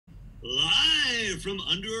from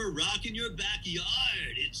under a rock in your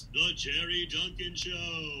backyard. It's the Jerry Duncan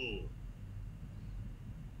Show.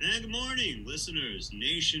 And good morning, listeners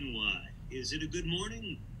nationwide. Is it a good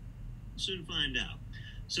morning? We'll soon find out.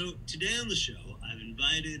 So today on the show, I've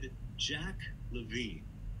invited Jack Levine.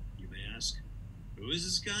 You may ask, who is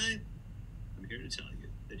this guy? I'm here to tell you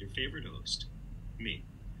that your favorite host, me,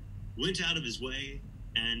 went out of his way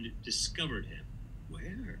and discovered him.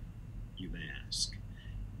 Where, you may ask?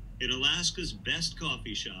 In Alaska's best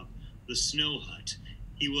coffee shop, the Snow Hut.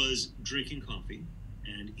 He was drinking coffee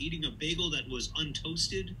and eating a bagel that was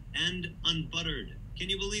untoasted and unbuttered. Can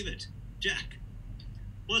you believe it? Jack,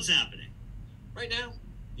 what's happening? Right now,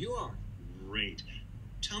 you are. Great.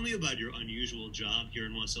 Tell me about your unusual job here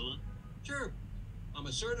in Wasilla. Sure. I'm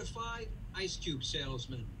a certified ice cube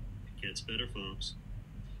salesman. It gets better, folks.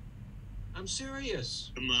 I'm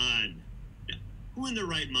serious. Come on. Now, who in their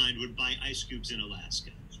right mind would buy ice cubes in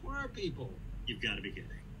Alaska? Smart people. You've got to be kidding.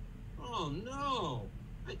 Oh, no.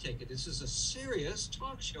 I take it this is a serious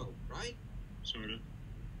talk show, right? Sort of.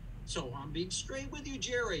 So I'm being straight with you,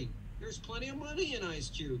 Jerry. There's plenty of money in ice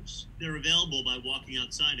cubes. They're available by walking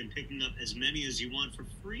outside and picking up as many as you want for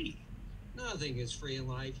free. Nothing is free in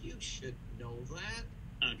life. You should know that.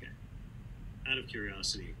 Okay. Out of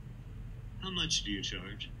curiosity, how much do you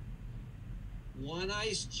charge? One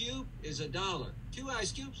ice cube is $1. 2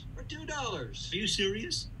 ice cubes are $2. Are you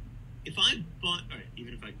serious? If I bought, all right,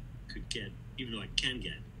 even if I could get, even though I can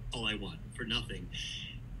get all I want for nothing,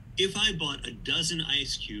 if I bought a dozen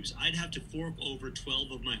ice cubes, I'd have to fork over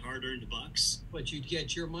 12 of my hard-earned bucks. But you'd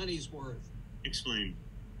get your money's worth. Explain.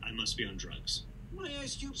 I must be on drugs. My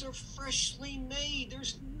ice cubes are freshly made.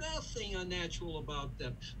 There's nothing unnatural about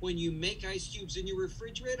them. When you make ice cubes in your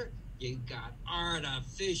refrigerator, you got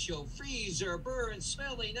artificial freezer, burn,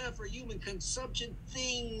 smelly, not for human consumption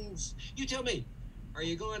things. You tell me, are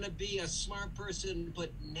you going to be a smart person and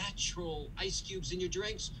put natural ice cubes in your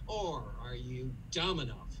drinks? Or are you dumb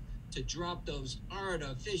enough to drop those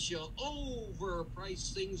artificial,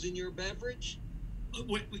 overpriced things in your beverage?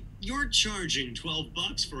 Wait, you're charging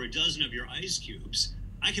 $12 for a dozen of your ice cubes.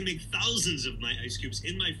 I can make thousands of my ice cubes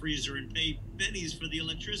in my freezer and pay pennies for the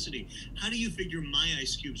electricity. How do you figure my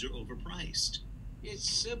ice cubes are overpriced? It's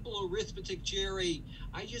simple arithmetic, Jerry.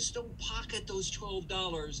 I just don't pocket those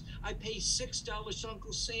 $12. I pay $6 to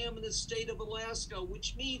Uncle Sam in the state of Alaska,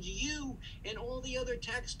 which means you and all the other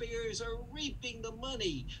taxpayers are reaping the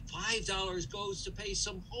money. $5 goes to pay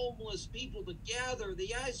some homeless people to gather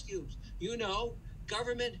the ice cubes. You know,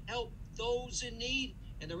 government help those in need,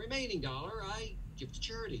 and the remaining dollar I give to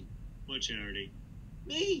charity. What charity?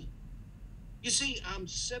 Me. You see, I'm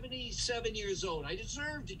 77 years old. I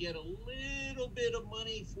deserve to get a little bit of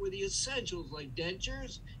money for the essentials like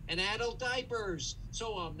dentures and adult diapers.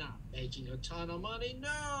 So I'm not making a ton of money.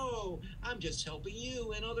 No, I'm just helping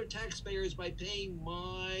you and other taxpayers by paying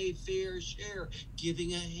my fair share,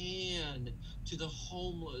 giving a hand to the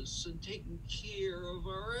homeless and taking care of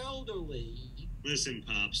our elderly. Listen,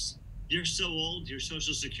 Pops, you're so old, your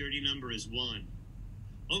social security number is 1.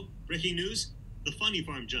 Oh, breaking news. The Funny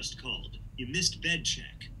Farm just called. You missed bed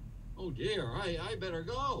check. Oh, dear. I better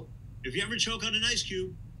go. If you ever choke on an ice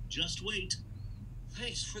cube, just wait.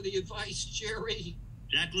 Thanks for the advice, Jerry.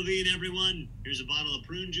 Jack Levine, everyone. Here's a bottle of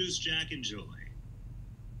prune juice. Jack, enjoy.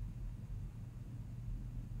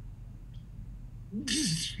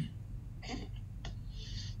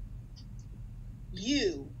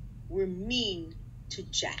 You were mean to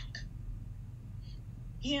Jack.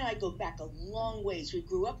 He and I go back a long ways. We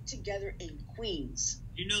grew up together in Queens.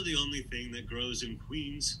 You know the only thing that grows in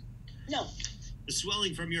Queens? No. The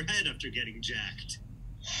swelling from your head after getting jacked.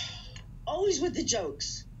 Always with the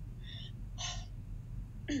jokes.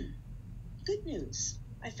 Good news.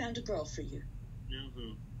 I found a girl for you. Know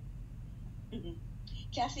who?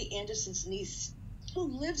 Kathy Anderson's niece, who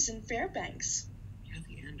lives in Fairbanks.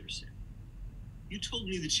 Kathy Anderson. You told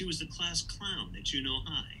me that she was the class clown at Juneau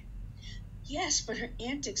High. Yes, but her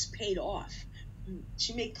antics paid off.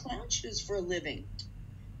 She made clown shoes for a living.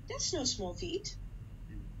 That's no small feat.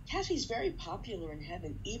 Kathy's very popular in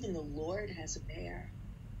heaven. Even the Lord has a pair.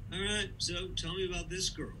 All right, so tell me about this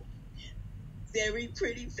girl. Very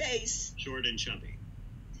pretty face. Short and chubby.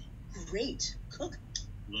 Great cook.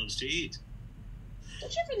 Loves to eat.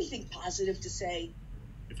 Don't you have anything positive to say?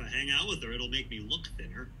 If I hang out with her, it'll make me look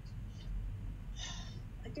thinner.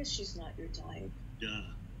 I guess she's not your type. Duh.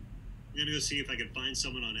 I'm gonna go see if I can find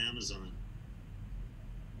someone on Amazon.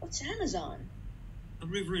 What's Amazon? A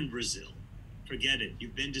river in Brazil. Forget it.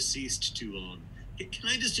 You've been deceased too long. Can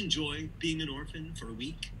I just enjoy being an orphan for a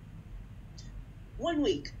week? 1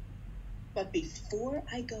 week. But before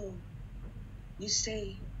I go, you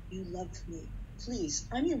say you love me Please,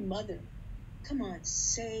 I'm your mother. Come on,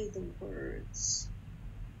 say the words.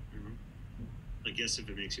 I guess if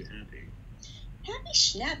it makes you happy. Happy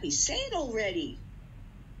schnappy, say it already.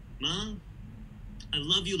 Mom, I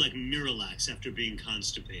love you like Miralax after being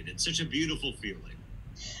constipated. Such a beautiful feeling.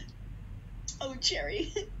 Oh,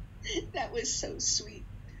 Jerry, that was so sweet.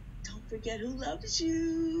 Don't forget who loves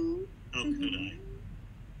you. How could I?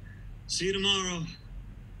 See you tomorrow.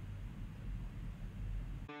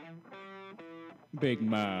 Big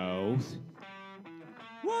Mouth.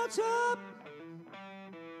 What's up?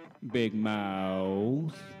 Big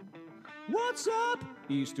Mouth. What's up?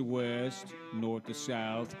 East to west, north to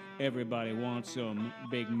south, everybody wants some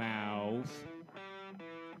Big Mouth.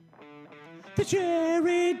 The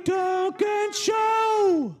Jerry Duncan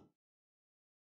Show!